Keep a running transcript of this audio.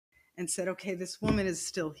and said, okay, this woman is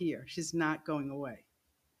still here. She's not going away.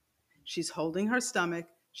 She's holding her stomach.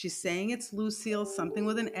 She's saying it's Lucille, something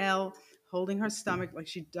with an L, holding her stomach like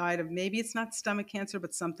she died of, maybe it's not stomach cancer,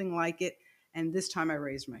 but something like it. And this time I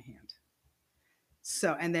raised my hand.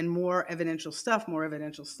 So, and then more evidential stuff.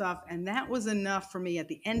 And that was enough for me at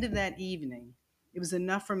the end of that evening. It was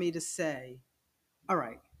enough for me to say, all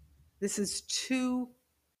right, this is too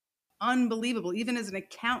unbelievable. Even as an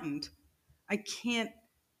accountant, I can't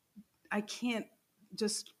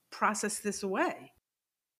just process this away.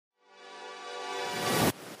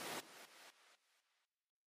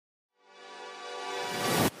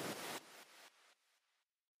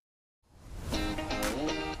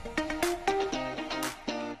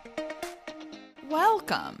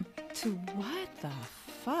 Welcome to What the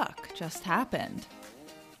Fuck Just Happened.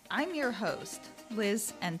 I'm your host,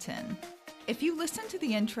 Liz Enton. If you listen to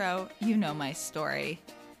the intro, you know my story.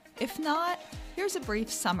 If not, here's a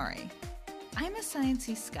brief summary. I'm a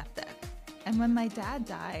sciencey skeptic, and when my dad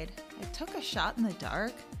died, I took a shot in the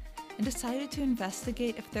dark and decided to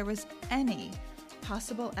investigate if there was any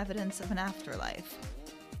possible evidence of an afterlife.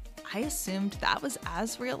 I assumed that was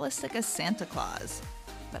as realistic as Santa Claus,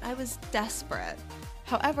 but I was desperate.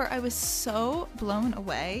 However, I was so blown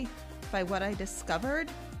away by what I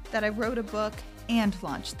discovered that I wrote a book and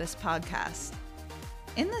launched this podcast.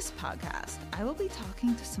 In this podcast, I will be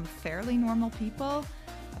talking to some fairly normal people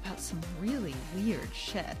about some really weird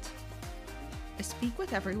shit. I speak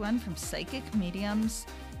with everyone from psychic mediums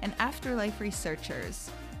and afterlife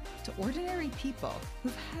researchers to ordinary people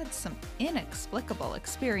who've had some inexplicable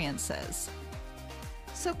experiences.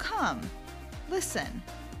 So come, listen.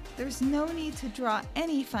 There's no need to draw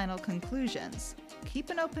any final conclusions. Keep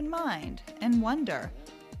an open mind and wonder,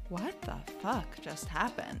 what the fuck just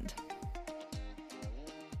happened?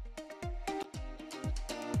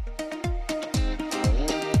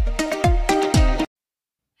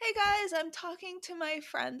 Hey guys, I'm talking to my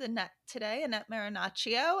friend Annette today, Annette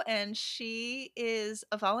Marinaccio, and she is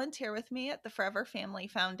a volunteer with me at the Forever Family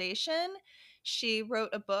Foundation. She wrote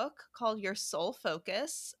a book called Your Soul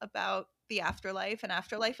Focus about the afterlife and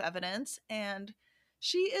afterlife evidence, and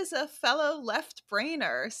she is a fellow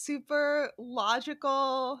left-brainer, super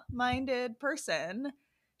logical-minded person.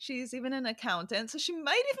 She's even an accountant, so she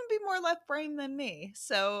might even be more left-brain than me.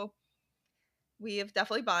 So we have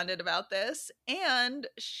definitely bonded about this, and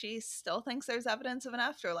she still thinks there's evidence of an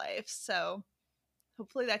afterlife. So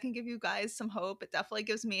hopefully that can give you guys some hope. It definitely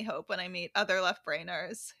gives me hope when I meet other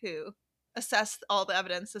left-brainers who assess all the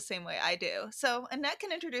evidence the same way I do. So Annette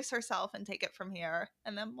can introduce herself and take it from here,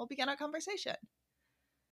 and then we'll begin our conversation.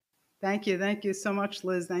 Thank you. Thank you so much,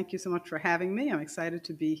 Liz. Thank you so much for having me. I'm excited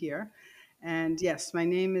to be here. And yes, my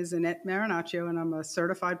name is Annette Marinaccio, and I'm a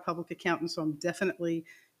certified public accountant, so I'm definitely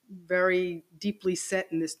very deeply set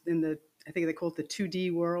in the, I think they call it the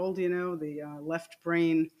 2D world, the left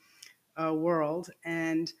brain world.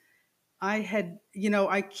 And I had,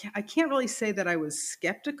 I can't really say that I was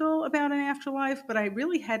skeptical about an afterlife, but I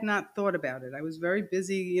really had not thought about it. I was very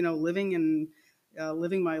busy, living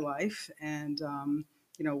my life and,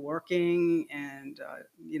 working and,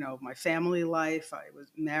 my family life.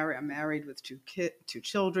 I'm married with two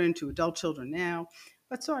children, two adult children now.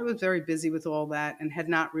 But so I was very busy with all that and had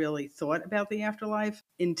not really thought about the afterlife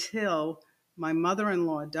until my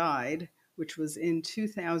mother-in-law died, which was in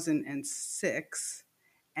 2006.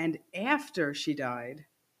 And after she died,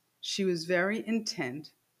 she was very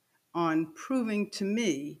intent on proving to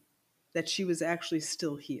me that she was actually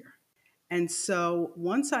still here. And so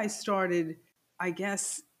once I started, I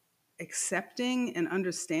guess, accepting and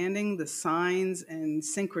understanding the signs and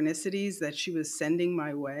synchronicities that she was sending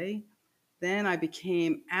my way, then I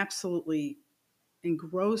became absolutely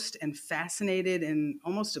engrossed and fascinated and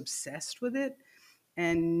almost obsessed with it,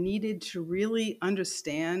 and needed to really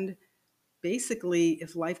understand, basically,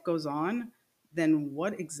 if life goes on, then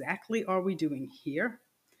what exactly are we doing here?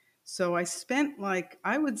 So I spent,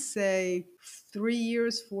 I would say 3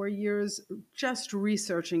 years, 4 years, just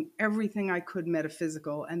researching everything I could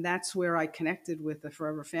metaphysical. And that's where I connected with the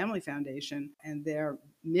Forever Family Foundation. And their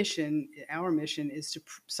mission, our mission, is to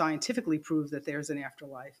scientifically prove that there's an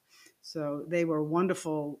afterlife. So they were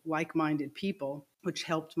wonderful, like-minded people, which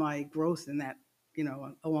helped my growth in that,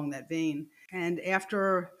 along that vein. And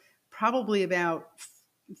after probably about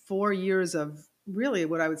 4 years of really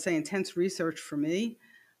what I would say intense research for me,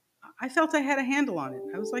 I felt I had a handle on it.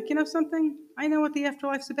 I was like, something, I know what the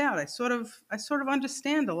afterlife's about. I sort of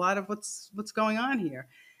understand a lot of what's going on here.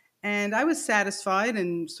 And I was satisfied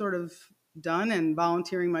and sort of done and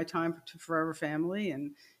volunteering my time to Forever Family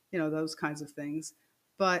and, those kinds of things.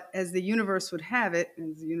 But as the universe would have it,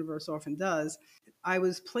 as the universe often does, I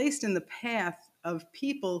was placed in the path of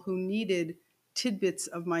people who needed tidbits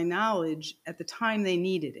of my knowledge at the time they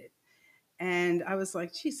needed it. And I was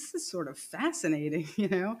like, geez, this is sort of fascinating, you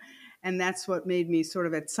know? And that's what made me sort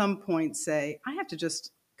of at some point say, I have to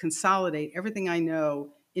just consolidate everything I know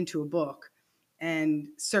into a book and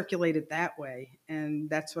circulate it that way. And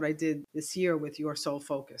that's what I did this year with Your Soul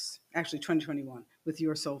Focus, actually 2021 with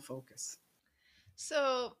Your Soul Focus.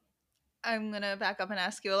 So I'm going to back up and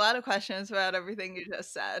ask you a lot of questions about everything you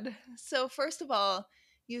just said. So, first of all,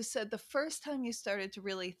 you said the first time you started to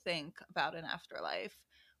really think about an afterlife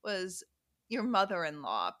was your mother in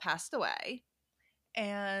law passed away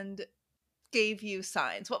and gave you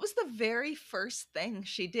signs. What was the very first thing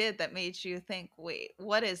she did that made you think, wait,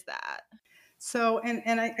 what is that? So,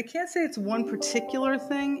 and I can't say it's one particular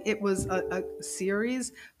thing. It was a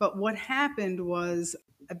series. But what happened was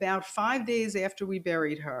about 5 days after we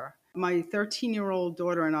buried her, my 13-year-old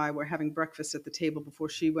daughter and I were having breakfast at the table before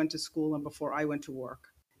she went to school and before I went to work.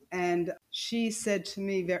 And she said to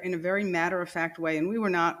me in a very matter-of-fact way, and we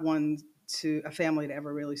were not a family to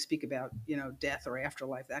ever really speak about, death or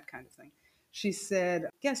afterlife, that kind of thing. She said,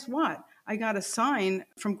 guess what? I got a sign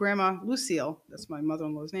from Grandma Lucille. That's my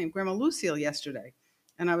mother-in-law's name, Grandma Lucille, yesterday.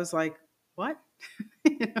 And I was like, what?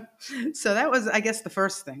 So that was, I guess, the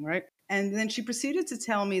first thing, right? And then she proceeded to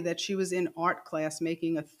tell me that she was in art class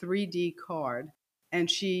making a 3D card,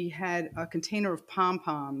 and she had a container of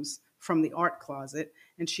pom-poms from the art closet,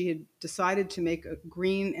 and she had decided to make a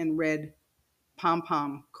green and red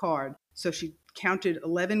pom-pom card. So she counted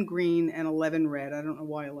 11 green and 11 red. I don't know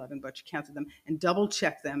why 11, but she counted them and double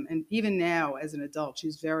checked them. And even now, as an adult,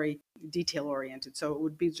 she's very detail oriented. So it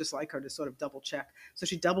would be just like her to sort of double check. So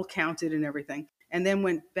she double counted and everything, and then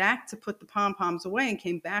went back to put the pom-poms away and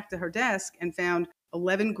came back to her desk and found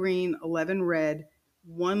 11 green, 11 red,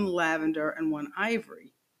 1 lavender, and 1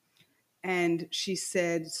 ivory. And she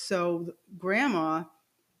said, so Grandma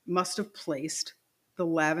must have placed the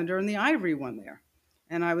lavender and the ivory one there.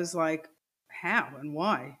 And I was like, how and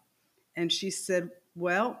why? And she said,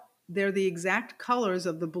 well, they're the exact colors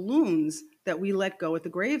of the balloons that we let go at the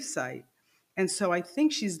gravesite. And so I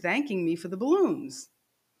think she's thanking me for the balloons.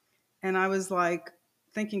 And I was like,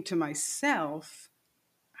 thinking to myself,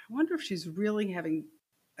 I wonder if she's really having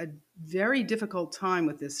a very difficult time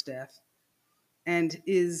with this death and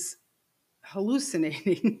is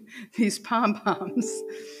hallucinating these pom-poms.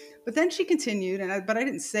 But then she continued, but I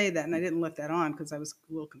didn't say that, and I didn't let that on because I was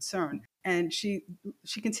a little concerned. And she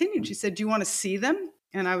continued. She said, do you want to see them?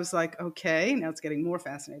 And I was like, okay, now it's getting more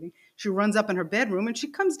fascinating. She runs up in her bedroom, and she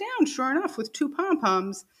comes down, sure enough, with 2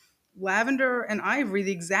 pom-poms, lavender and ivory,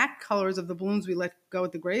 the exact colors of the balloons we let go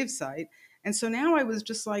at the gravesite. And so now I was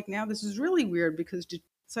just like, now this is really weird because,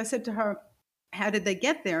 so I said to her, how did they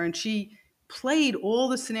get there? And she played all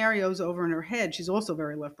the scenarios over in her head. She's also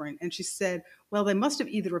very left brain. And she said, well, they must have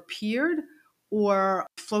either appeared or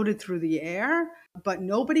floated through the air, but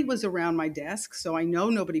nobody was around my desk. So I know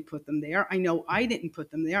nobody put them there. I know I didn't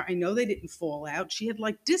put them there. I know they didn't fall out. She had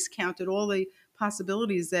like discounted all the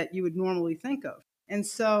possibilities that you would normally think of. And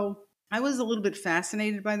so I was a little bit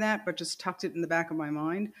fascinated by that, but just tucked it in the back of my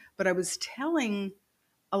mind. But I was telling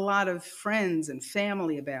a lot of friends and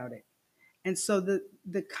family about it. And so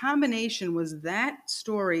the combination was that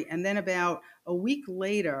story. And then about a week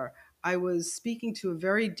later, I was speaking to a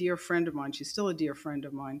very dear friend of mine. She's still a dear friend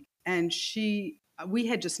of mine. And we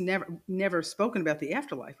had just never spoken about the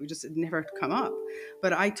afterlife. We just had never come up.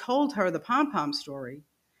 But I told her the pom-pom story.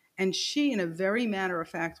 And she, in a very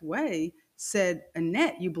matter-of-fact way, said,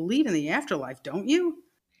 Annette, you believe in the afterlife, don't you?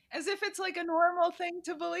 As if it's like a normal thing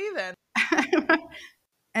to believe in.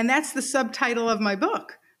 And that's the subtitle of my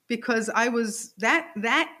book, because I was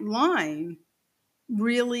that line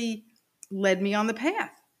really led me on the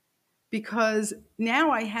path, because now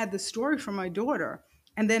I had the story from my daughter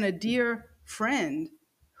and then a dear friend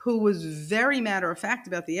who was very matter of fact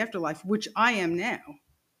about the afterlife, which I am now,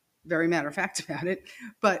 very matter of fact about it,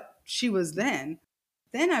 but she was then.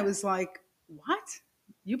 Then I was like, what?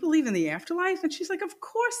 You believe in the afterlife? And she's like, of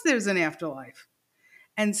course there's an afterlife.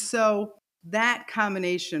 And so that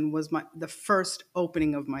combination was the first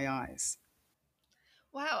opening of my eyes.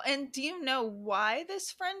 Wow. And do you know why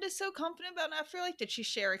this friend is so confident about an afterlife? Did she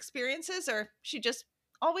share experiences or she just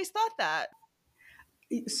always thought that?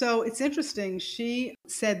 So it's interesting. She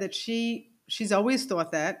said that she's always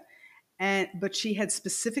thought that, but she had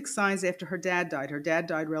specific signs after her dad died. Her dad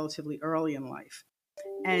died relatively early in life.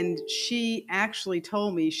 And she actually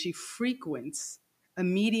told me she frequents a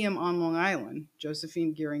medium on Long Island,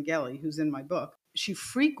 Josephine Girangelli, who's in my book. She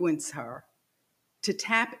frequents her to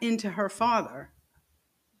tap into her father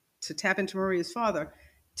to tap into Maria's father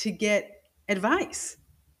to get advice.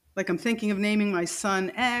 Like, I'm thinking of naming my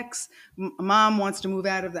son X. Mom wants to move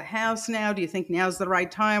out of the house now. Do you think now's the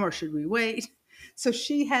right time, or should we wait? So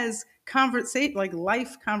she has like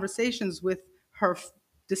life conversations with her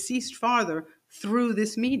deceased father through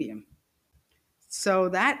this medium. So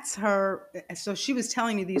that's her. So she was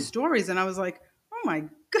telling me these stories, and I was like, oh my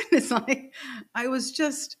goodness, like I was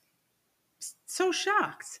just so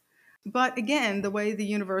shocked. But again, the way the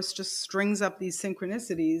universe just strings up these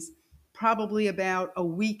synchronicities, probably about a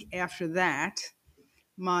week after that,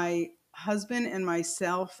 my husband and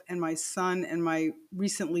myself and my son and my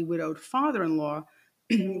recently widowed father-in-law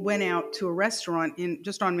went out to a restaurant in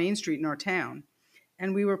just on Main Street in our town.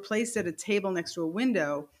 And we were placed at a table next to a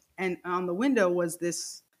window, and on the window was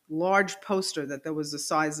this large poster that was the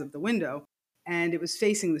size of the window, and it was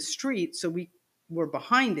facing the street, so we were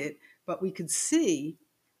behind it, but we could see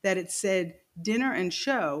that it said dinner and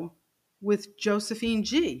show with Josephine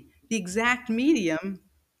G, the exact medium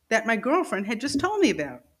that my girlfriend had just told me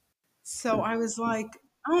about. So I was like,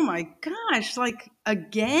 oh my gosh, like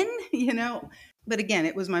again, you know? But again,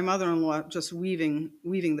 it was my mother-in-law just weaving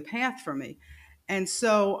the path for me. And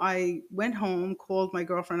so I went home, called my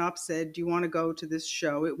girlfriend up, said, do you want to go to this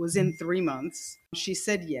show? It was in 3 months. She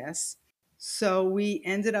said yes. So we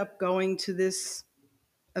ended up going to this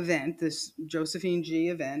event, this Josephine G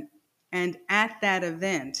event. And at that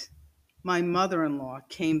event, my mother-in-law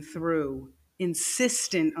came through,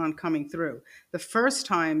 insistent on coming through. The first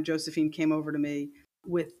time Josephine came over to me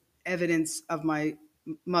with evidence of my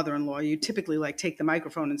mother-in-law, you typically like take the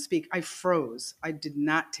microphone and speak. I froze. I did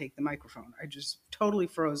not take the microphone. I just totally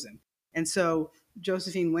frozen. And so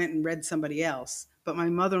Josephine went and read somebody else, but my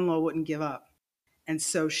mother-in-law wouldn't give up. And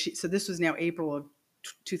so so this was now April of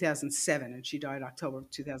 2007, and she died October of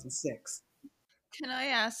 2006. Can I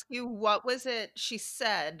ask you, what was it she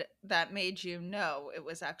said that made you know it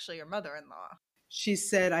was actually your mother-in-law? She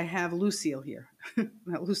said, I have Lucille here.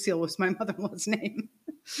 Lucille was my mother-in-law's name.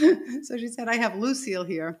 So she said, I have Lucille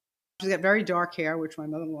here. She's got very dark hair, which my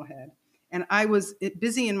mother-in-law had. And I was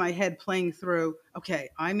busy in my head playing through, okay,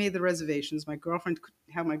 I made the reservations.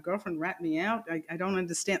 How my girlfriend rat me out. I don't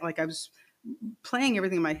understand. Like, I was playing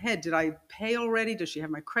everything in my head. Did I pay already? Does she have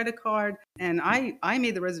my credit card? And I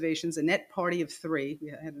made the reservations, a net party of 3. We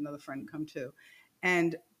had another friend come too.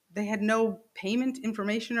 And they had no payment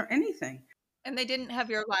information or anything. And they didn't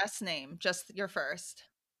have your last name, just your first.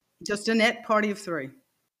 Just a net party of 3.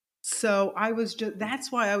 So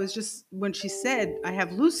that's why I was just, when she said, I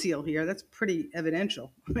have Lucille here, that's pretty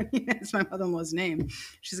evidential. It's my mother-in-law's name.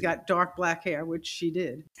 She's got dark black hair, which she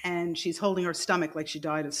did. And she's holding her stomach like she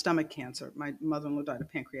died of stomach cancer. My mother-in-law died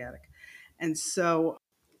of pancreatic. And so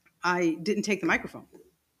I didn't take the microphone.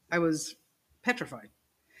 I was petrified.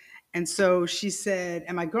 And so she said,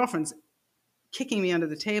 and my girlfriend's kicking me under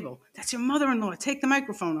the table. That's your mother-in-law. Take the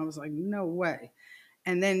microphone. I was like, no way.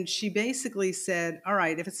 And then she basically said, all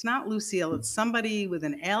right, if it's not Lucille, it's somebody with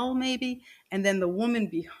an L maybe. And then the woman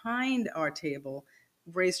behind our table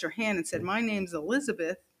raised her hand and said, my name's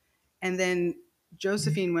Elizabeth. And then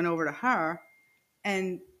Josephine went over to her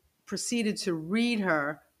and proceeded to read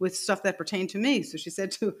her with stuff that pertained to me. So she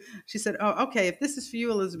said, oh, okay, if this is for you,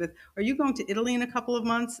 Elizabeth, are you going to Italy in a couple of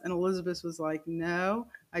months? And Elizabeth was like, no,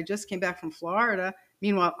 I just came back from Florida.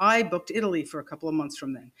 Meanwhile, I booked Italy for a couple of months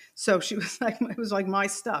from then. So she was like, it was like my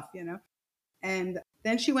stuff, you know? And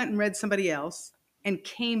then she went and read somebody else and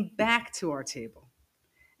came back to our table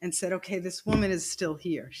and said, okay, this woman is still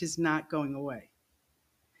here. She's not going away.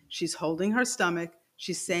 She's holding her stomach.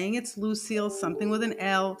 She's saying it's Lucille, something with an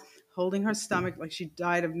L, holding her stomach like she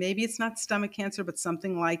died of, maybe it's not stomach cancer, but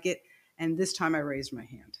something like it. And this time I raised my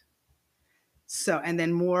hand. So, and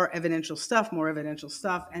then more evidential stuff.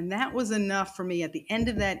 And that was enough for me at the end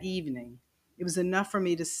of that evening. It was enough for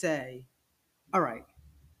me to say, all right,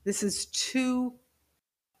 this is too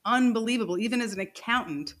unbelievable. Even as an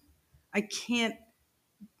accountant, I can't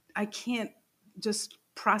just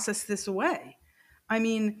process this away. I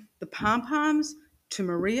mean, the pom-poms, to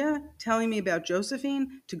Maria telling me about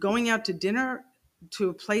Josephine, to going out to dinner to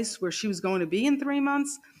a place where she was going to be in 3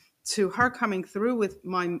 months, to her coming through with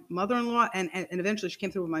my mother-in-law, and eventually she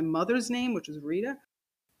came through with my mother's name, which was Rita.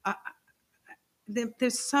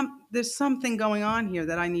 There's something going on here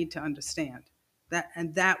that I need to understand.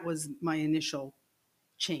 That was my initial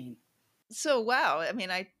chain. So, wow. I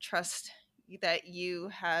mean, I trust that you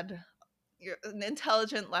had an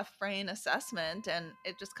intelligent left brain assessment, and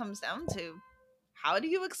it just comes down to, how do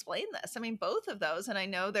you explain this? I mean, both of those. And I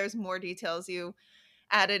know there's more details you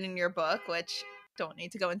added in your book, which don't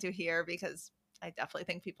need to go into here because I definitely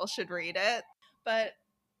think people should read it. But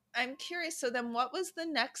I'm curious. So then what was the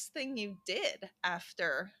next thing you did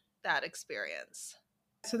after that experience?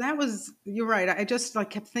 So that was, you're right. I just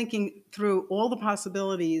like kept thinking through all the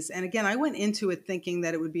possibilities. And again, I went into it thinking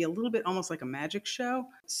that it would be a little bit almost like a magic show.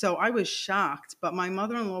 So I was shocked, but my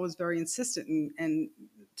mother-in-law was very insistent and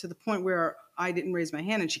to the point where I didn't raise my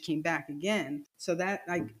hand and she came back again. So that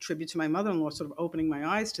I attribute to my mother-in-law sort of opening my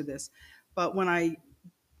eyes to this. But when I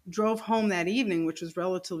drove home that evening, which was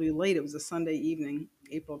relatively late, it was a Sunday evening,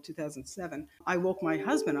 April of 2007, I woke my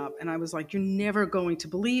husband up and I was like, you're never going to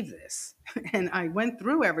believe this. And I went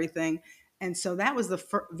through everything. And so that was the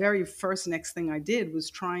very first next thing I did was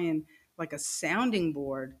try and like a sounding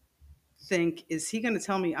board think, is he going to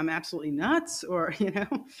tell me I'm absolutely nuts? Or,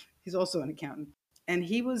 he's also an accountant. And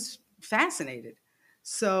he was fascinated.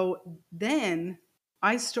 So then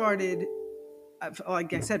I started,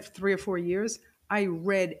 like I said, 3 or 4 years, I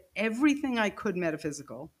read everything I could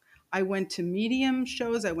metaphysical. I went to medium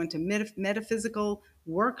shows. I went to metaphysical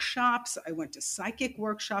workshops. I went to psychic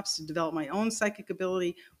workshops to develop my own psychic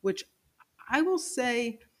ability, which I will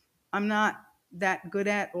say I'm not that good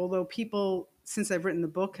at, although people, since I've written the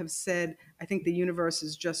book, have said, I think the universe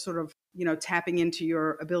is just sort of, tapping into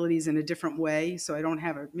your abilities in a different way. So I don't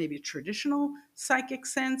have maybe a traditional psychic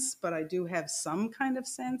sense, but I do have some kind of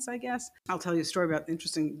sense, I guess. I'll tell you a story about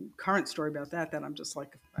interesting current story about that I'm just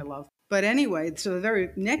like, I love. But anyway, so the very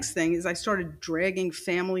next thing is I started dragging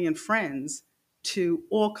family and friends to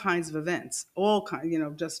all kinds of events, all kinds,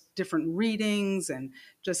 just different readings and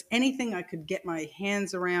just anything I could get my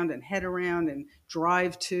hands around and head around and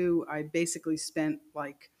drive to. I basically spent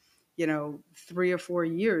like, 3 or 4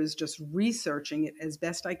 years just researching it as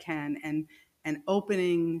best I can and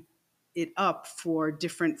opening it up for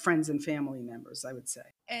different friends and family members, I would say.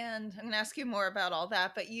 And I'm going to ask you more about all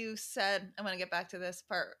that, but you said, I want to get back to this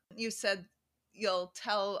part. You said you'll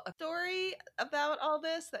tell a story about all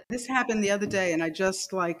this. This happened the other day, and I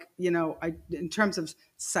just like, in terms of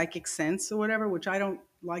psychic sense or whatever, which I don't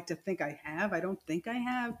like to think I have. I don't think I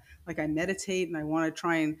have. Like I meditate and I want to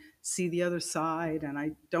try and see the other side, and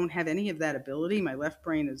I don't have any of that ability. My left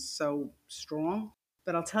brain is so strong.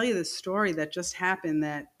 But I'll tell you this story that just happened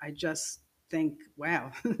that I just think,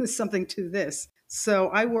 wow, there's something to this. So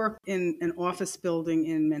I work in an office building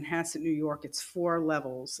in Manhasset, New York. It's 4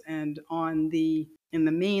 levels, and in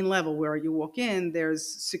the main level where you walk in, there's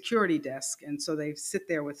security desk. And so they sit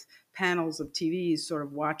there with panels of TVs sort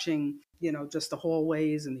of watching, just the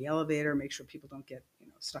hallways and the elevator, make sure people don't get,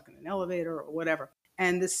 stuck in an elevator or whatever.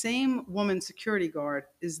 And the same woman security guard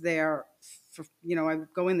is there for, I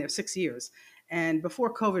go in there 6 years. And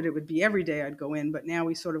before COVID, it would be every day I'd go in, but now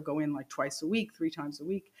we sort of go in like twice a week, 3 times a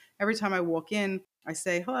week. Every time I walk in, I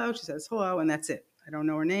say hello, she says hello, and that's it. I don't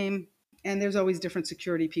know her name. And there's always different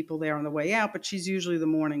security people there on the way out, but she's usually the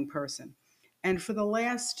morning person. And for the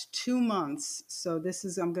last 2 months, so this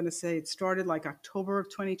is, I'm going to say it started like October of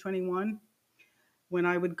 2021, when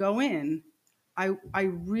I would go in, I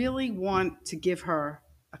really want to give her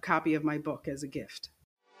a copy of my book as a gift.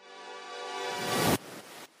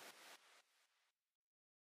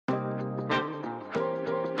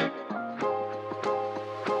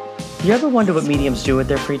 You ever wonder what mediums do with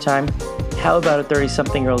their free time? How about a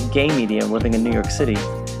 30-something-year-old gay medium living in New York City?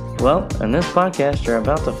 Well, in this podcast, you're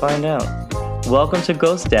about to find out. Welcome to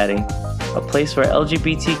Ghost Daddy, a place where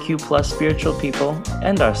LGBTQ+ spiritual people,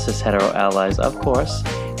 and our cis-hetero allies, of course,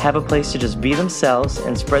 have a place to just be themselves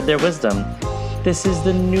and spread their wisdom. This is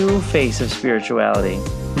the new face of spirituality.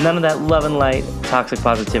 None of that love and light, toxic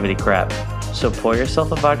positivity crap. So pour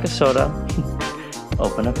yourself a vodka soda,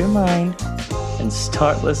 open up your mind, and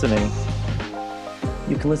start listening.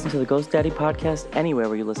 You can listen to the Ghost Daddy podcast anywhere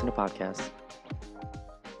where you listen to podcasts.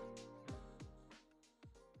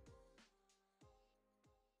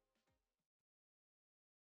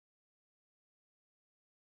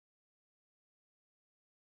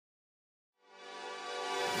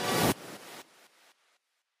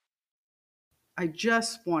 I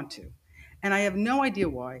just want to. And I have no idea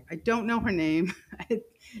why. I don't know her name.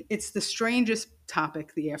 It's the strangest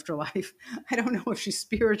topic, the afterlife. I don't know if she's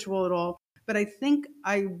spiritual at all, but I think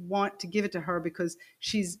I want to give it to her because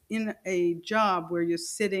she's in a job where you're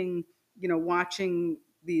sitting, watching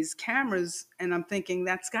these cameras, and I'm thinking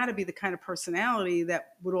that's got to be the kind of personality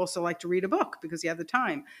that would also like to read a book because you have the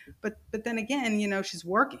time. But then again, she's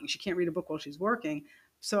working. She can't read a book while she's working.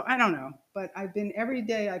 So I don't know. But I've been every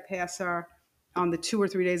day I pass her on the 2 or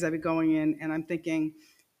 3 days I've been going in, and I'm thinking,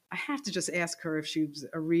 I have to just ask her if she's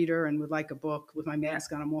a reader and would like a book with my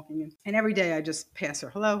mask on. I'm walking in. And every day I just pass her,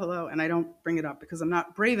 hello, hello, and I don't bring it up because I'm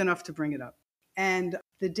not brave enough to bring it up. And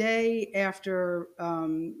the day after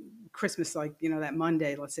Christmas, like, that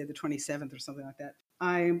Monday, let's say the 27th or something like that,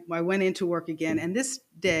 I went into work again. And this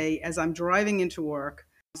day, as I'm driving into work,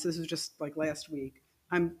 so this was just like last week,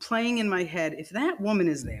 I'm playing in my head, if that woman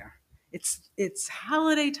is there, it's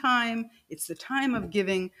holiday time, it's the time of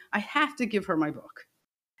giving, I have to give her my book.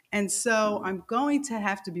 And so I'm going to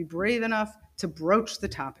have to be brave enough to broach the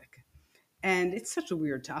topic. And it's such a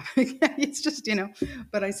weird topic. It's just,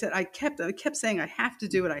 but I kept saying, I have to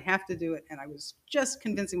do it. I have to do it. And I was just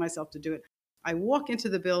convincing myself to do it. I walk into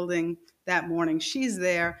the building that morning. She's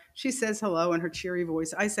there. She says hello in her cheery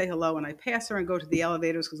voice. I say hello, and I pass her and go to the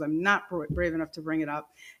elevators because I'm not brave enough to bring it up.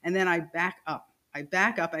 And then I back up.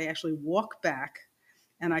 I actually walk back,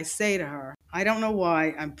 and I say to her, I don't know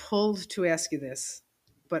why I'm pulled to ask you this,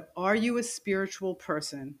 but are you a spiritual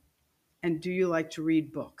person? And do you like to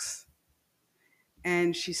read books?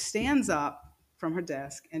 And she stands up from her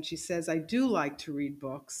desk and she says, I do like to read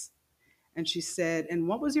books. And she said, and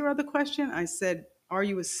what was your other question? I said, are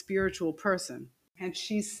you a spiritual person? And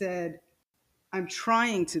she said, I'm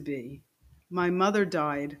trying to be. My mother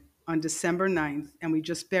died on December 9th, and we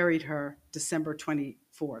just buried her December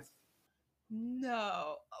 24th.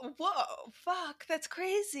 No. Whoa, fuck, that's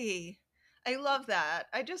crazy. I love that.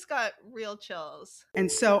 I just got real chills. And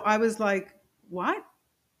so I was like, what?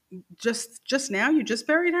 Just now? You just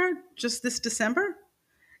buried her? Just this December?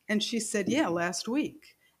 And she said, yeah, last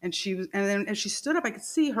week. And then as she stood up, I could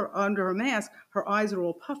see her under her mask. Her eyes were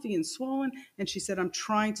all puffy and swollen. And she said, I'm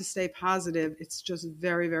trying to stay positive. It's just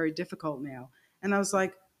very, very difficult now. And I was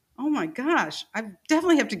like, oh my gosh, I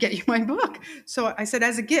definitely have to get you my book. So I said,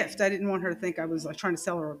 as a gift. I didn't want her to think I was like trying to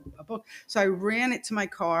sell her a book. So I ran it to my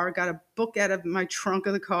car, got a book out of my trunk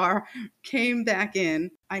of the car, came back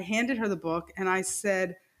in. I handed her the book and I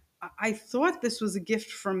said, I thought this was a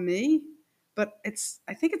gift from me, but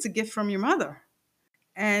I think it's a gift from your mother.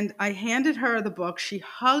 And I handed her the book. She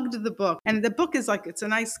hugged the book. And the book is like, it's a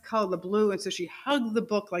nice color, blue. And so she hugged the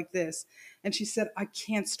book like this. And she said, I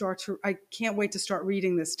can't wait to start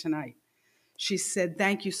reading this tonight. She said,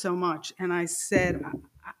 thank you so much. And I said,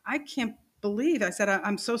 I can't believe. I said,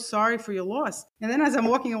 I'm so sorry for your loss. And then as I'm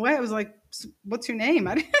walking away, I was like, what's your name?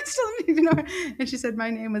 I still didn't even know her. And she said,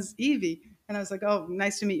 my name is Evie. And I was like, oh,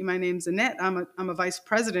 nice to meet you. My name's Annette. I'm a vice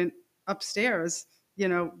president upstairs,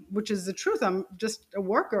 which is the truth. I'm just a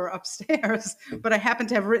worker upstairs, but I happen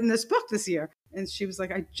to have written this book this year. And she was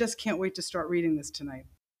like, I just can't wait to start reading this tonight.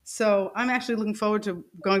 So I'm actually looking forward to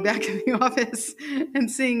going back in the office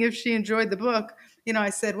and seeing if she enjoyed the book. I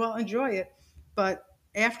said, well, enjoy it. But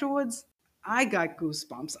afterwards, I got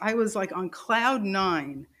goosebumps. I was like on cloud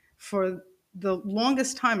 9 for the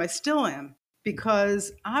longest time. I still am,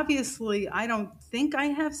 because obviously I don't think I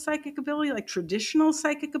have psychic ability, like traditional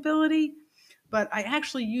psychic ability, but I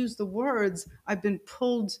actually use the words, I've been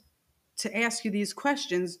pulled to ask you these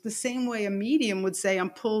questions, the same way a medium would say, I'm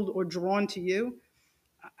pulled or drawn to you.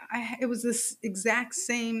 It was this exact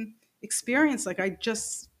same experience. Like I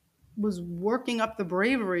just was working up the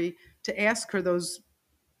bravery to ask her those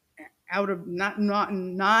out of not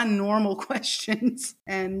non-normal questions.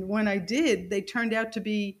 And when I did, they turned out to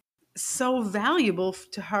be so valuable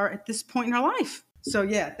to her at this point in her life. So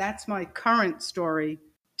yeah, that's my current story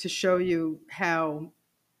to show you how,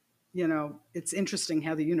 it's interesting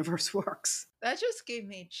how the universe works. That just gave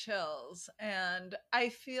me chills. And I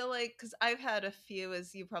feel like, because I've had a few,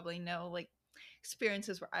 as you probably know, like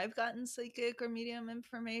experiences where I've gotten psychic or medium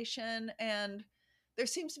information, and there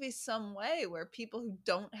seems to be some way where people who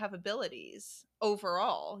don't have abilities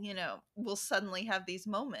overall, will suddenly have these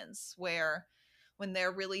moments where when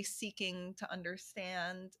they're really seeking to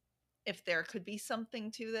understand if there could be something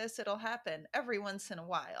to this, it'll happen every once in a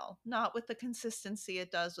while, not with the consistency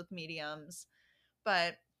it does with mediums,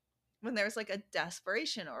 but when there's like a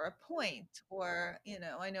desperation or a point, or,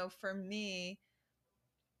 I know for me,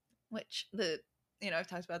 which I've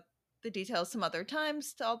talked about the details some other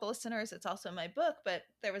times to all the listeners. It's also in my book, but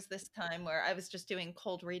there was this time where I was just doing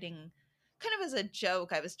cold reading kind of as a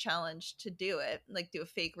joke. I was challenged to do it, like do a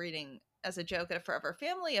fake reading as a joke at a Forever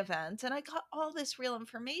Family event. And I got all this real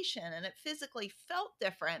information and it physically felt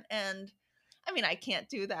different. And I mean, I can't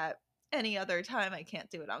do that any other time. I can't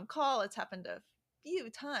do it on call. It's happened a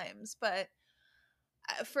few times, but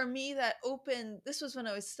for me, this was when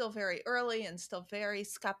I was still very early and still very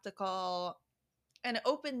skeptical, and it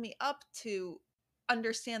opened me up to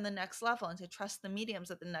understand the next level and to trust the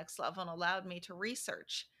mediums at the next level, and allowed me to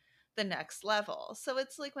research the next level. So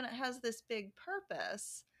it's like when it has this big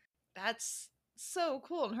purpose, that's so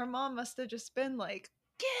cool. And her mom must have just been like,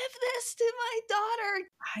 give this to my daughter.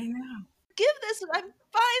 I know. Give this. I'm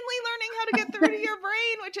finally learning how to get through to your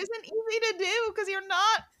brain, which isn't easy to do because you're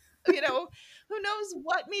not you know, who knows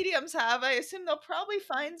what mediums have. I assume they'll probably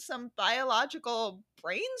find some biological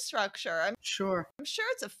brain structure. Sure. I'm sure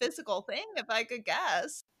it's a physical thing if I could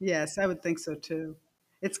guess. Yes, I would think so too.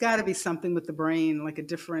 It's got to be something with the brain, like a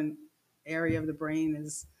different area of the brain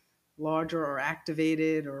is larger or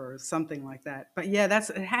activated or something like that. But yeah,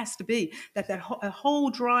 it has to be a whole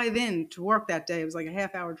drive in to work that day. It was like a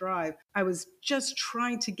half-hour drive. I was just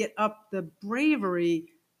trying to get up the bravery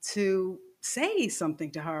to say something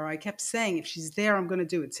to her. I kept saying, if she's there, I'm going to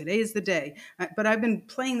do it. Today's the day. But I've been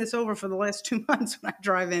playing this over for the last 2 months when I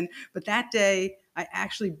drive in. But that day, I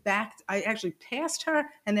actually passed her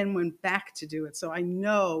and then went back to do it. So I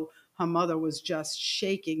know her mother was just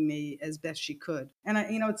shaking me as best she could. And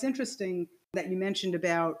it's interesting that you mentioned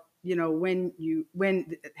about,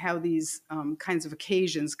 how these kinds of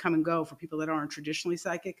occasions come and go for people that aren't traditionally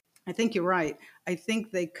psychic. I think you're right. I think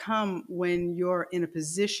they come when you're in a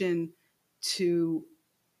position to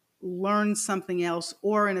learn something else,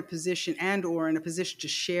 or in a position to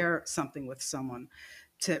share something with someone,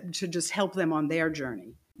 to just help them on their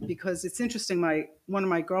journey. Because it's interesting, one of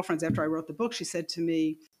my girlfriends, after I wrote the book, she said to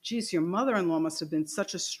me, geez, your mother-in-law must have been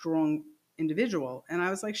such a strong individual. And I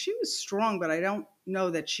was like, she was strong, but I don't know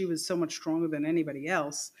that she was so much stronger than anybody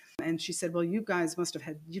else. And she said, well, you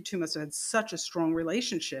two must have had such a strong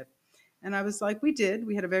relationship. And I was like, we did.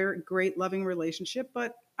 We had a very great, loving relationship.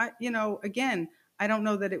 But again, I don't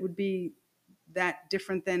know that it would be that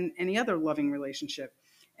different than any other loving relationship.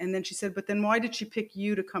 And then she said, but then why did she pick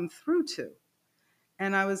you to come through to?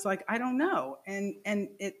 And I was like, I don't know. And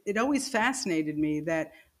it always fascinated me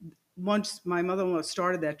that once my mother-in-law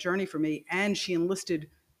started that journey for me, and she enlisted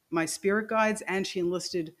my spirit guides, and she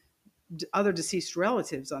enlisted other deceased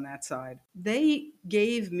relatives on that side, they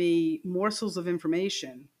gave me morsels of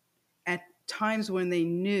information at times when they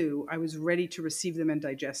knew I was ready to receive them and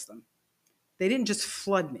digest them. They didn't just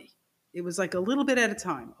flood me. It was like a little bit at a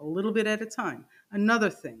time, another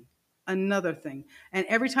thing. And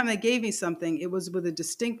every time they gave me something, it was with a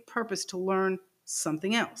distinct purpose to learn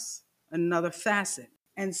something else, another facet.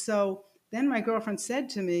 And so then my girlfriend said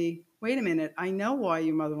to me, wait a minute, I know why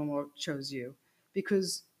your mother-in-law chose you,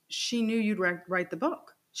 because she knew you'd write the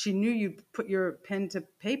book. She knew you'd put your pen to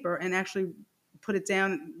paper and actually put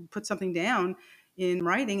something down in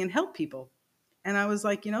writing and help people. And I was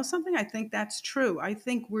like, something, I think that's true. I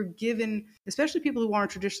think we're given, especially people who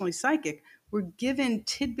aren't traditionally psychic, we're given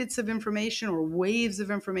tidbits of information or waves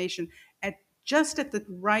of information just at the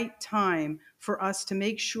right time for us to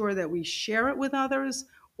make sure that we share it with others,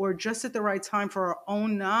 or just at the right time for our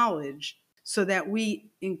own knowledge, so that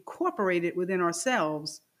we incorporate it within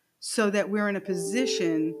ourselves, so that we're in a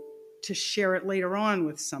position to share it later on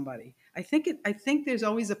with somebody. I think there's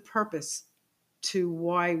always a purpose to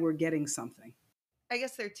why we're getting something. I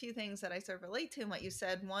guess there are two things that I sort of relate to in what you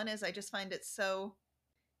said. One is I just find it so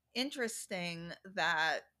interesting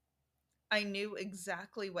that I knew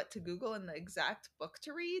exactly what to Google and the exact book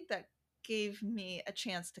to read that gave me a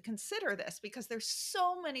chance to consider this, because there's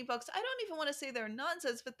so many books. I don't even want to say they're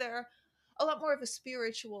nonsense, but they're a lot more of a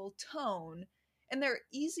spiritual tone, and they're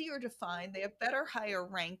easier to find. They have better, higher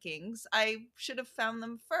rankings. I should have found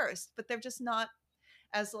them first, but they're just not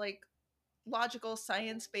as logical,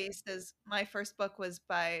 science-based as my first book was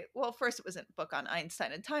first it was a book on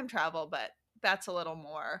Einstein and time travel, but that's a little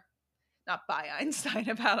more, not by Einstein,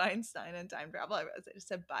 about Einstein and time travel. I just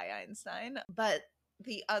said by Einstein. But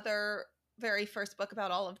the other very first book about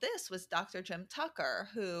all of this was Dr. Jim Tucker,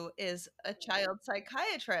 who is a child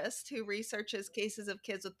psychiatrist who researches cases of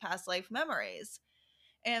kids with past life memories.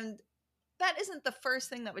 And that isn't the first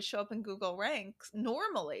thing that would show up in Google ranks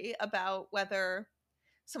normally about whether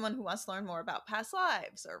someone who wants to learn more about past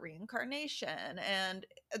lives or reincarnation. And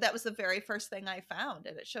that was the very first thing I found,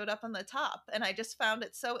 and it showed up on the top. And I just found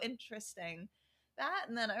it so interesting. That,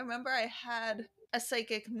 and then I remember I had a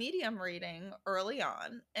psychic medium reading early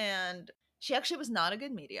on, and she actually was not a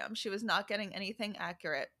good medium. She was not getting anything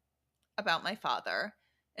accurate about my father.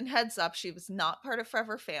 And heads up, she was not part of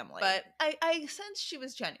Forever Family. But I sensed she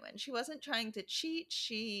was genuine. She wasn't trying to cheat.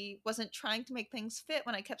 She wasn't trying to make things fit.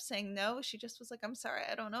 When I kept saying no, she just was like, I'm sorry,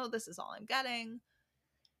 I don't know. This is all I'm getting.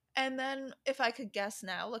 And then if I could guess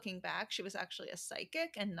now, looking back, she was actually a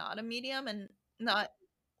psychic and not a medium. And not,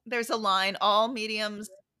 there's a line, all mediums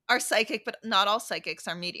are psychic, but not all psychics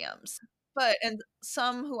are mediums. And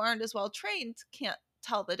some who aren't as well trained can't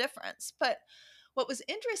tell the difference. But what was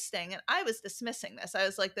interesting, and I was dismissing this, I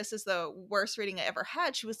was like, this is the worst reading I ever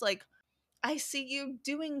had. She was like, I see you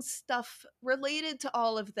doing stuff related to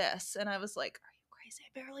all of this. And I was like, are you crazy?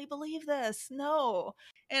 I barely believe this. No.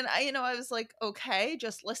 And I was like, okay,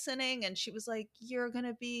 just listening. And she was like, you're going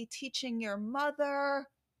to be teaching your mother.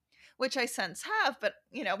 which I since have, but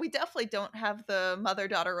we definitely don't have the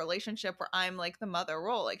mother-daughter relationship where I'm like the mother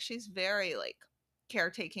role. Like she's very like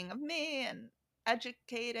caretaking of me and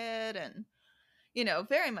educated and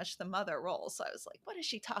very much the mother role. So I was like, what is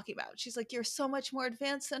she talking about? She's like, you're so much more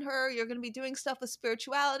advanced than her. You're going to be doing stuff with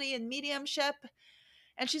spirituality and mediumship.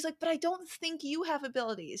 And she's like, but I don't think you have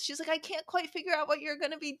abilities. She's like, I can't quite figure out what you're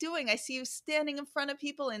going to be doing. I see you standing in front of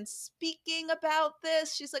people and speaking about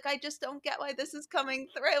this. She's like, I just don't get why this is coming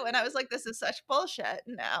through. And I was like, this is such bullshit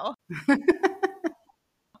now. Here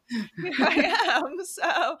I am.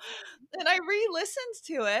 So, and I re-listened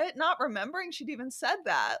to it, not remembering she'd even said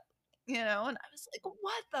that, and I was like,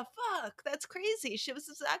 what the fuck? That's crazy. She was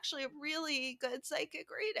actually a really good psychic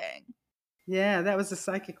reading. Yeah, that was a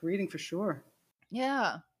psychic reading for sure.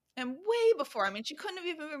 Yeah. And way before, she couldn't have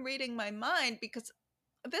even been reading my mind because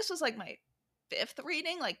this was like my 5th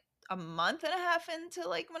reading, like a month and a half into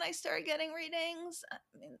like when I started getting readings.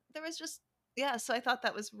 There was just, yeah. So I thought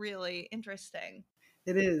that was really interesting.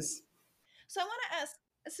 It is. So I want to ask,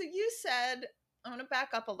 so you said, I want to back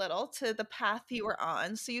up a little to the path you were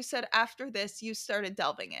on. So you said after this, you started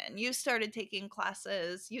delving in, you started taking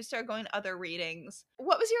classes, you started going to other readings.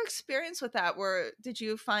 What was your experience with that? Did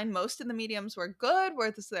you find most of the mediums were good?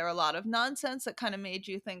 Was there a lot of nonsense that kind of made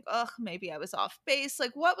you think, oh, maybe I was off base?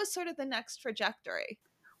 Like what was sort of the next trajectory?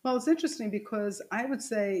 Well, it's interesting because I would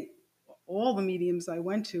say all the mediums I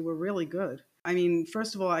went to were really good.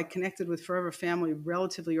 First of all, I connected with Forever Family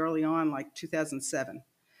relatively early on, like 2007.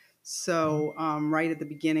 So right at the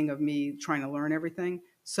beginning of me trying to learn everything.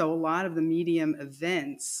 So a lot of the medium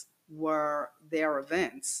events were their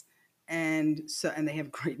events. And they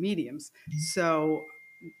have great mediums. So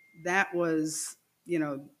that was,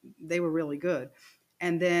 they were really good.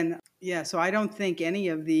 And then, so I don't think any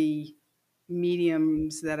of the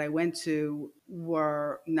mediums that I went to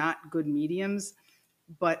were not good mediums,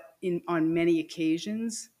 but on many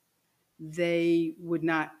occasions, they would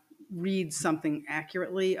not read something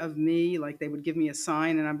accurately of me. Like they would give me a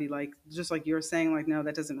sign and I'd be like, just like you're saying, like, no,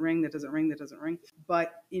 that doesn't ring, that doesn't ring, that doesn't ring.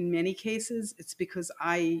 But in many cases, it's because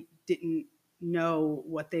I didn't know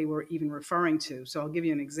what they were even referring to. So I'll give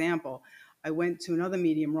you an example. I went to another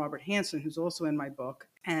medium, Robert Hanson, who's also in my book,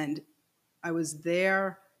 and I was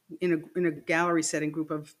there in a gallery setting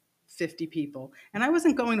group of 50 people. And I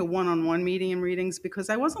wasn't going to one-on-one medium readings because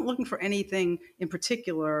I wasn't looking for anything in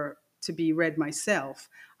particular to be read myself.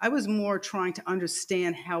 I was more trying to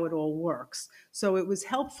understand how it all works. So it was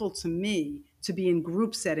helpful to me to be in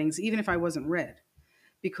group settings, even if I wasn't read,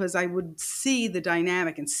 because I would see the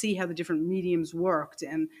dynamic and see how the different mediums worked.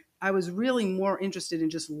 And I was really more interested in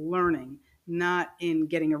just learning, not in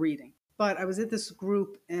getting a reading. But I was at this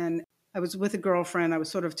group and I was with a girlfriend. I was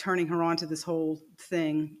sort of turning her on to this whole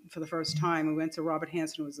thing for the first time. We went to Robert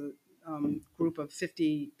Hanson. It was a group of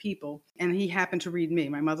 50 people, and he happened to read me.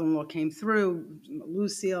 My mother-in-law came through,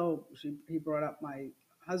 Lucille. He brought up my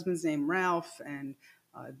husband's name, Ralph, and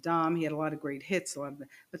Dom. He had a lot of great hits.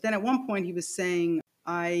 But then at one point he was saying,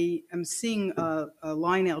 I am seeing a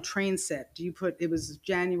Lionel train set. It was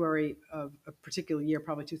January of a particular year,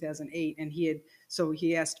 probably 2008, and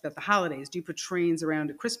he asked about the holidays. Do you put trains around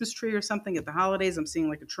a Christmas tree or something at the holidays? I'm seeing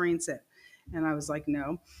like a train set. And I was like,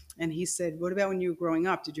 no. And he said, what about when you were growing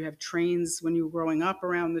up? Did you have trains when you were growing up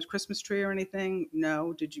around the Christmas tree or anything?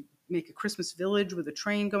 No. Did you make a Christmas village with a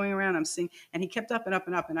train going around? I'm seeing, and he kept up and up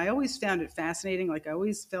and up. And I always found it fascinating. Like I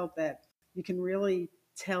always felt that you can really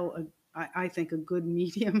tell, I think, a good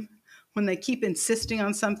medium when they keep insisting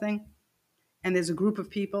on something and there's a group of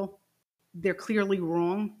people, they're clearly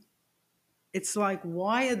wrong. It's like,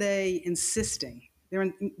 why are they insisting?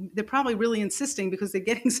 They're probably really insisting because they're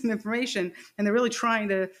getting some information and they're really trying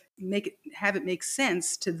to have it make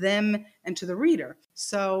sense to them and to the reader.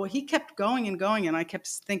 So he kept going and going, and I kept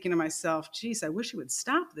thinking to myself, geez, I wish he would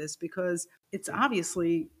stop this because it's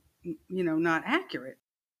obviously, not accurate.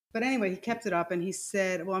 But anyway, he kept it up and he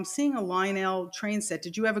said, well, I'm seeing a Lionel train set.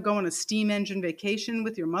 Did you ever go on a steam engine vacation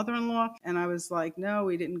with your mother-in-law? And I was like, no,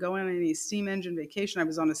 we didn't go on any steam engine vacation. I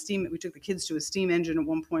was on we took the kids to a steam engine at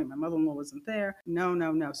one point. My mother-in-law wasn't there. No.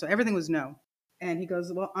 So everything was no. And he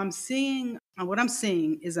goes, well, what I'm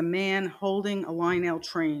seeing is a man holding a Lionel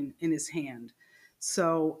train in his hand.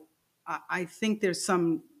 So I think there's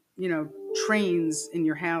some, trains in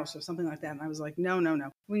your house or something like that. And I was like, no.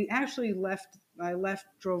 We actually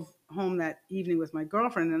drove home that evening with my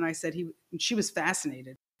girlfriend, and I said and she was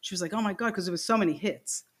fascinated. She was like, oh my God, because there was so many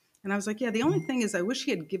hits. And I was like, yeah, the only thing is I wish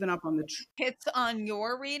he had given up on the hits on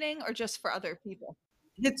your reading or just for other people?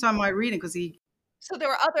 Hits on my reading because So there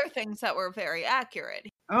were other things that were very accurate.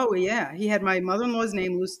 Oh yeah, he had my mother-in-law's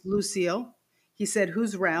name, Lucille. He said,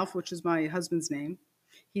 who's Ralph, which is my husband's name.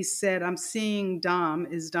 He said, I'm seeing Dom.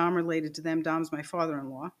 Is Dom related to them? Dom's my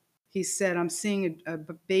father-in-law. He said, I'm seeing a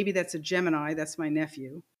baby that's a Gemini. That's my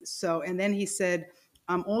nephew. So, and then he said,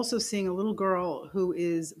 I'm also seeing a little girl who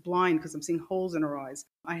is blind because I'm seeing holes in her eyes.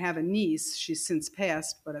 I have a niece. She's since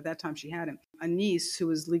passed, but at that time she hadn't. A niece who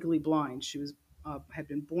is legally blind. She was had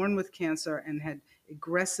been born with cancer and had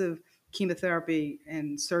aggressive chemotherapy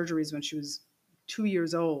and surgeries when she was 2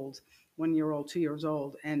 years old. 1 year old, 2 years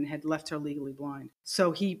old, and had left her legally blind.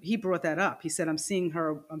 So he brought that up. He said, I'm seeing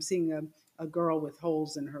a girl with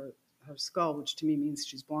holes in her skull, which to me means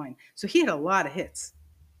she's blind. So he had a lot of hits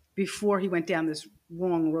before he went down this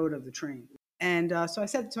wrong road of the train. And so I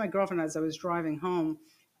said to my girlfriend as I was driving home,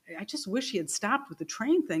 I just wish he had stopped with the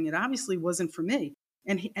train thing. It obviously wasn't for me.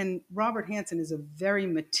 And Robert Hansen is a very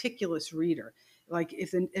meticulous reader. Like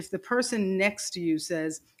if the person next to you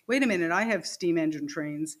says, wait a minute, I have steam engine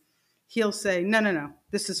trains, he'll say, no,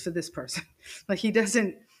 this is for this person. Like he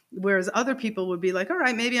doesn't, whereas other people would be like, all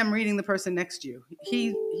right, maybe I'm reading the person next to you.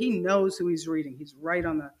 He knows who he's reading. He's right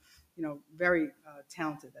on the, very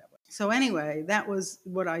talented that way. So anyway, that was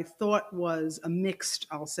what I thought was a mixed,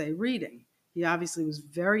 I'll say, reading. He obviously was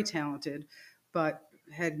very talented, but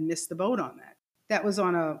had missed the boat on that. That was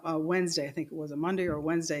on a Wednesday. I think it was a Monday or a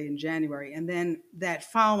Wednesday in January. And then that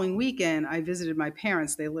following weekend, I visited my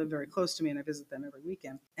parents. They live very close to me, and I visit them every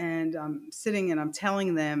weekend. And I'm sitting and I'm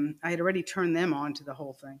telling them, I had already turned them on to the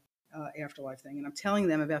whole thing, afterlife thing. And I'm telling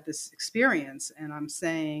them about this experience. And I'm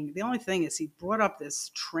saying, the only thing is he brought up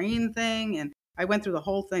this train thing. And I went through the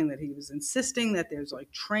whole thing that he was insisting that there's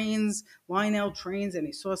like trains, Lionel trains, and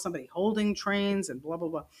he saw somebody holding trains and blah, blah,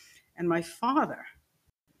 blah. And my father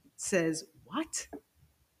says, what?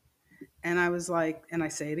 And I was like, and I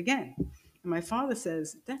say it again. And my father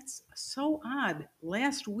says, that's so odd.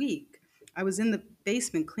 Last week, I was in the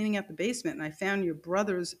basement, cleaning out the basement, and I found your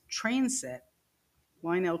brother's train set,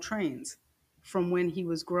 Lionel trains, from when he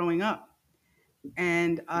was growing up.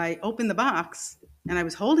 And I opened the box, and I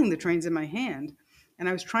was holding the trains in my hand, and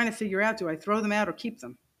I was trying to figure out, do I throw them out or keep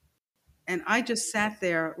them? And I just sat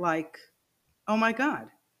there like, oh my God.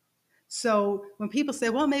 So when people say,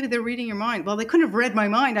 well, maybe they're reading your mind. Well, they couldn't have read my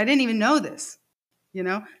mind. I didn't even know this,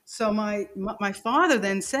 So my father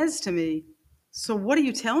then says to me, so what are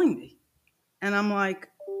you telling me? And I'm like,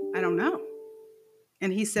 I don't know.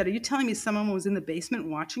 And he said, are you telling me someone was in the basement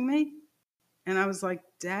watching me? And I was like,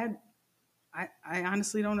 Dad, I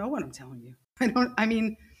honestly don't know what I'm telling you.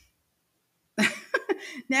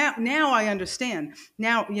 Now I understand.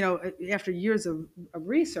 Now, after years of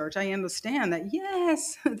research, I understand that,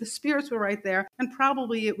 yes, the spirits were right there. And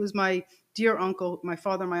probably it was my dear uncle, my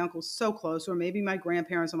father and my uncle so close, or maybe my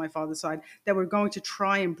grandparents on my father's side, that were going to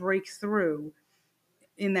try and break through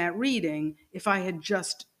in that reading if I had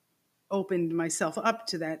just opened myself up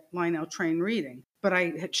to that Lionel train reading. But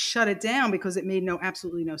I had shut it down because it made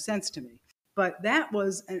absolutely no sense to me. But that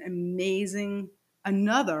was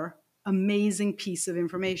another amazing piece of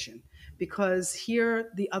information, because here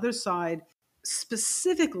the other side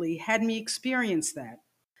specifically had me experience that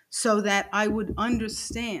so that I would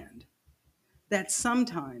understand that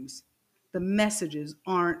sometimes the messages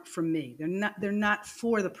aren't from me. They're not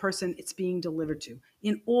for the person it's being delivered to,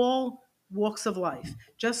 in all walks of life,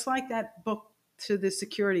 just like that book to the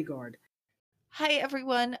security guard. Hi,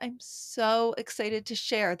 everyone. I'm so excited to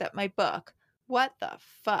share that my book, What the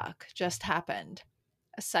Fuck Just Happened?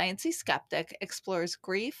 A Sciencey Skeptic Explores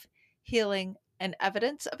Grief, Healing, and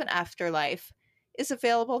Evidence of an Afterlife, is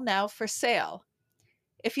available now for sale.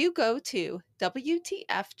 If you go to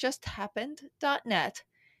WTFJustHappened.net,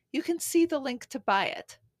 you can see the link to buy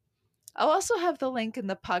it. I'll also have the link in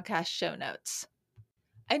the podcast show notes.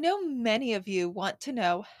 I know many of you want to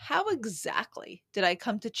know, how exactly did I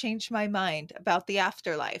come to change my mind about the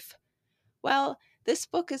afterlife? Well, this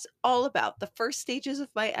book is all about the first stages of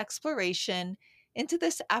my exploration into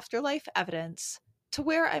this afterlife evidence to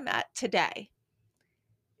where I'm at today.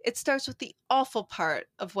 It starts with the awful part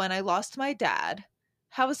of when I lost my dad,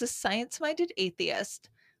 how as a science-minded atheist,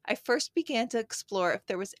 I first began to explore if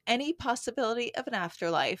there was any possibility of an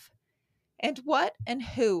afterlife, and what and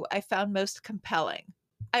who I found most compelling.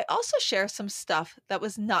 I also share some stuff that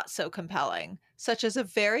was not so compelling, such as a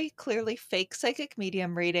very clearly fake psychic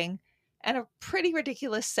medium reading and a pretty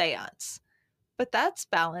ridiculous seance. But that's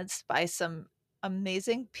balanced by some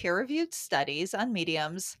amazing peer-reviewed studies on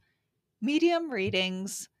mediums, medium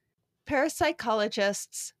readings,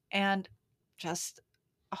 parapsychologists, and just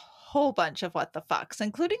a whole bunch of what the fucks,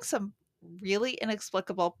 including some really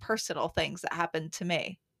inexplicable personal things that happened to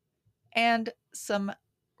me. And some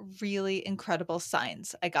really incredible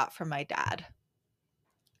signs I got from my dad.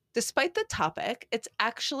 Despite the topic, it's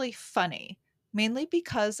actually funny mainly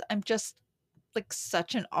because I'm just like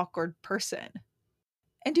such an awkward person.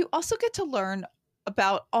 And you also get to learn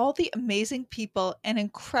about all the amazing people and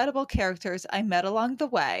incredible characters I met along the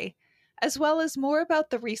way, as well as more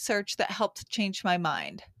about the research that helped change my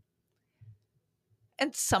mind.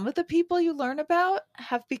 And some of the people you learn about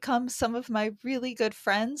have become some of my really good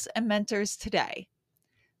friends and mentors today.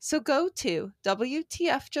 So go to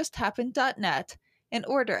WTFJustHappened.net and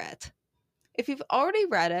order it. If you've already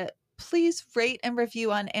read it, please rate and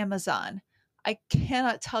review on Amazon. I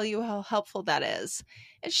cannot tell you how helpful that is.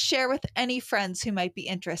 And share with any friends who might be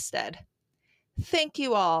interested. Thank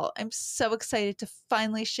you all. I'm so excited to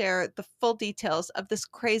finally share the full details of this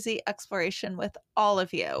crazy exploration with all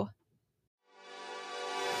of you.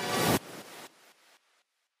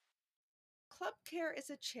 Club Care is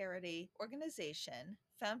a charity organization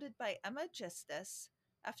founded by Emma Justice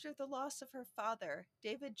after the loss of her father,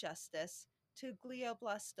 David Justice, to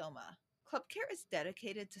glioblastoma. Club Care is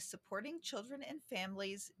dedicated to supporting children and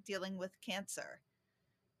families dealing with cancer.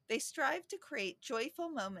 They strive to create joyful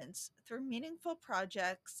moments through meaningful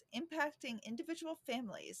projects impacting individual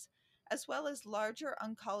families as well as larger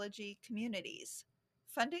oncology communities.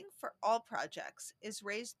 Funding for all projects is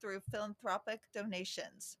raised through philanthropic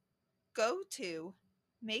donations. Go to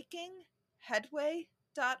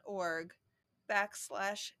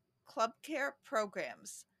makingheadway.org/clubcare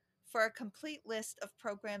programs for a complete list of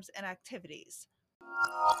programs and activities.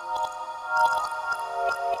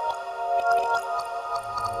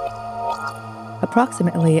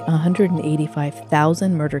 Approximately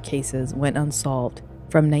 185,000 murder cases went unsolved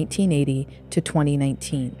from 1980 to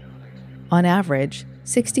 2019. On average,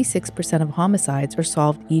 66% of homicides are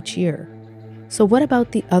solved each year. So what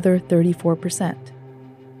about the other 34%?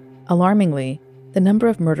 Alarmingly, the number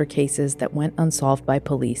of murder cases that went unsolved by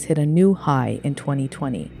police hit a new high in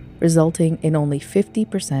 2020, resulting in only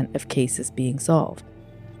 50% of cases being solved,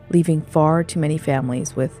 leaving far too many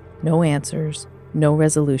families with no answers, no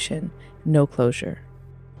resolution, no closure.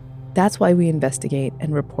 That's why we investigate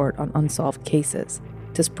and report on unsolved cases,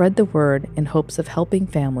 to spread the word in hopes of helping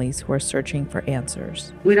families who are searching for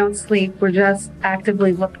answers. We don't sleep. We're just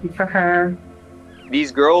actively looking for her.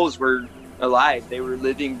 These girls were alive. They were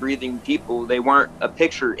living, breathing people. They weren't a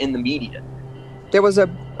picture in the media. There was a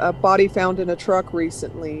body found in a truck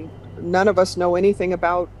recently. None of us know anything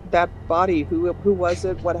about that body. Who was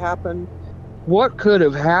it? What happened? What could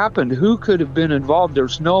have happened? Who could have been involved?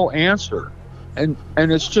 There's no answer. And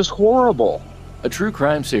it's just horrible. A true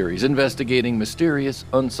crime series investigating mysterious,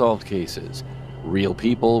 unsolved cases. Real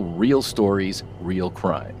people, real stories, real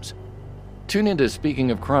crimes. Tune into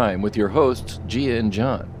Speaking of Crime with your hosts, Gia and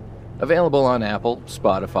John. Available on Apple,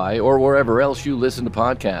 Spotify, or wherever else you listen to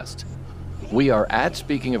podcasts. We are at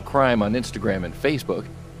Speaking of Crime on Instagram and Facebook,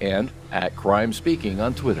 and at Crime Speaking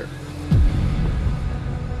on Twitter.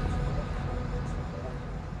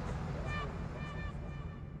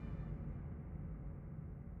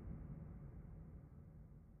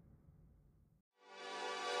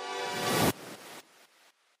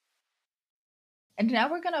 And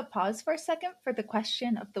now we're going to pause for a second for the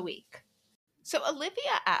question of the week. So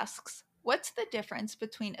Olivia asks, what's the difference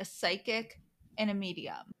between a psychic and a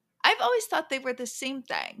medium? I've always thought they were the same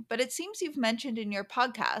thing, but it seems you've mentioned in your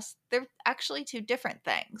podcast they're actually two different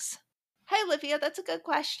things. Hi, Olivia, that's a good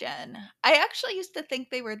question. I actually used to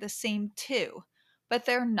think they were the same too, but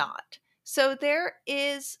they're not. So there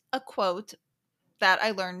is a quote that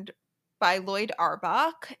I learned by Lloyd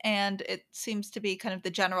Arbach, and it seems to be kind of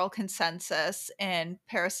the general consensus in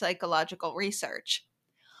parapsychological research.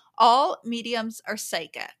 All mediums are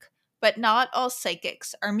psychic, but not all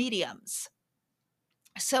psychics are mediums.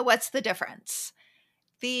 So what's the difference?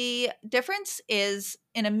 The difference is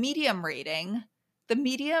in a medium reading, the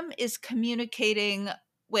medium is communicating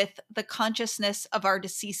with the consciousness of our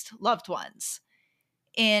deceased loved ones.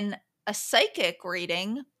 In a psychic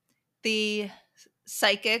reading, the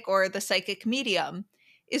psychic or the psychic medium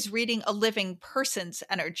is reading a living person's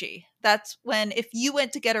energy. That's when, if you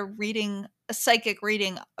went to get a psychic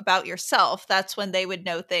reading about yourself, that's when they would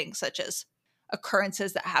know things such as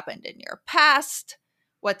occurrences that happened in your past,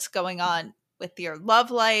 what's going on with your love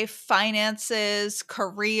life, finances,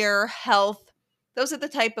 career, health. Those are the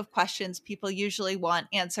type of questions people usually want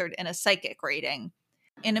answered in a psychic reading.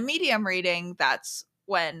 In a medium reading, that's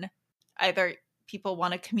when either people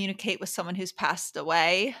want to communicate with someone who's passed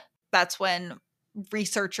away. That's when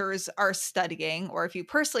researchers are studying, or if you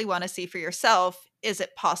personally want to see for yourself, is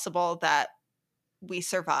it possible that we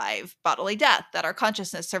survive bodily death, that our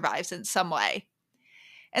consciousness survives in some way?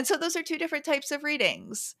 And so those are two different types of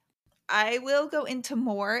readings. I will go into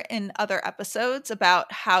more in other episodes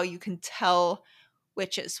about how you can tell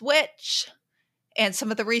which is which, and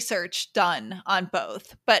some of the research done on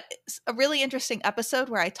both. But a really interesting episode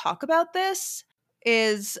where I talk about this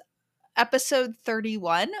is episode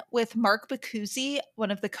 31 with Mark Bacuzzi,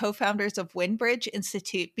 one of the co-founders of Windbridge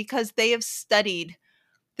Institute, because they have studied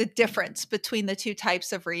the difference between the two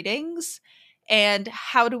types of readings and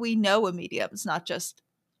how do we know a medium's not just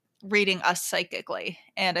reading us psychically.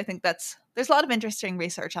 And I think there's a lot of interesting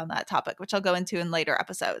research on that topic, which I'll go into in later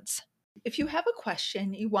episodes. If you have a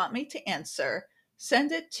question you want me to answer,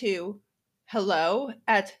 send it to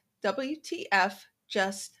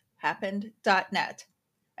hello@wtfjusthappened.net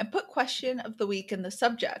and put question of the week in the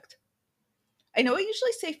subject. I know I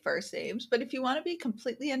usually say first names, but if you want to be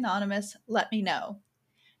completely anonymous, let me know.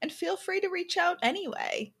 And feel free to reach out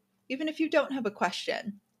anyway, even if you don't have a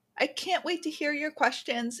question. I can't wait to hear your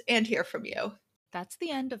questions and hear from you. That's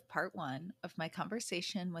the end of part 1 of my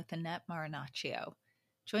conversation with Annette Marinaccio.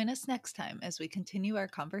 Join us next time as we continue our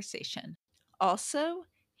conversation. Also,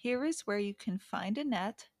 here is where you can find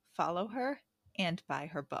Annette, follow her, and buy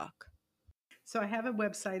her book. So I have a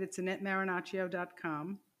website. It's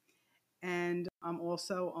AnnetteMarinaccio.com. And I'm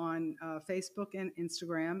also on Facebook and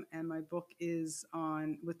Instagram. And my book is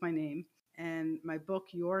on with my name. And my book,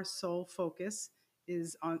 Your Soul Focus,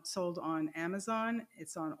 is sold on Amazon.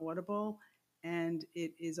 It's on Audible. And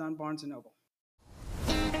it is on Barnes & Noble.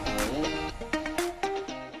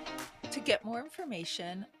 To get more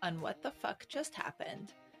information on what the fuck just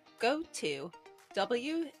happened, go to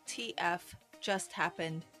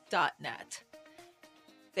WTFJustHappened.net.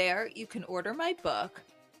 There you can order my book,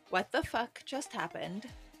 What the Fuck Just Happened?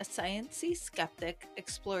 A Sciencey Skeptic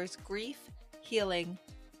Explores Grief, Healing,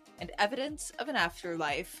 and Evidence of an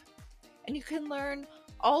Afterlife. And you can learn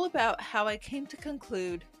all about how I came to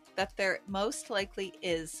conclude that there most likely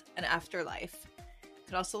is an afterlife. You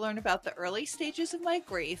can also learn about the early stages of my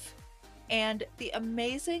grief and the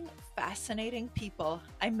amazing, fascinating people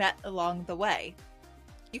I met along the way.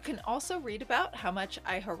 You can also read about how much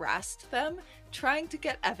I harassed them trying to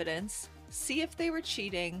get evidence, see if they were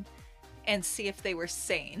cheating, and see if they were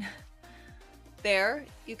sane. There,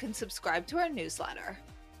 you can subscribe to our newsletter.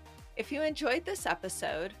 If you enjoyed this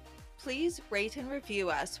episode, please rate and review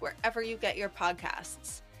us wherever you get your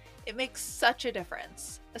podcasts. It makes such a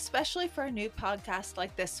difference, especially for a new podcast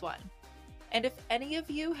like this one. And if any of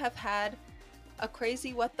you have had a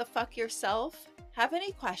crazy what the fuck yourself, have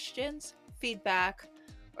any questions, feedback,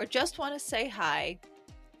 or just want to say hi,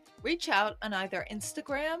 reach out on either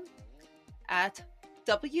Instagram at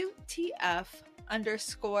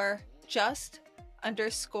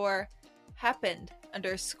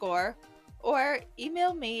WTF_just_happened_ or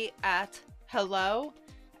email me at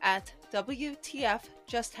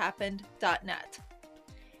hello@WTFJustHappened.net.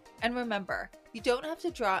 And remember, you don't have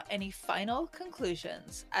to draw any final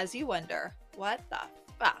conclusions as you wonder what the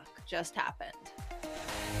fuck just happened.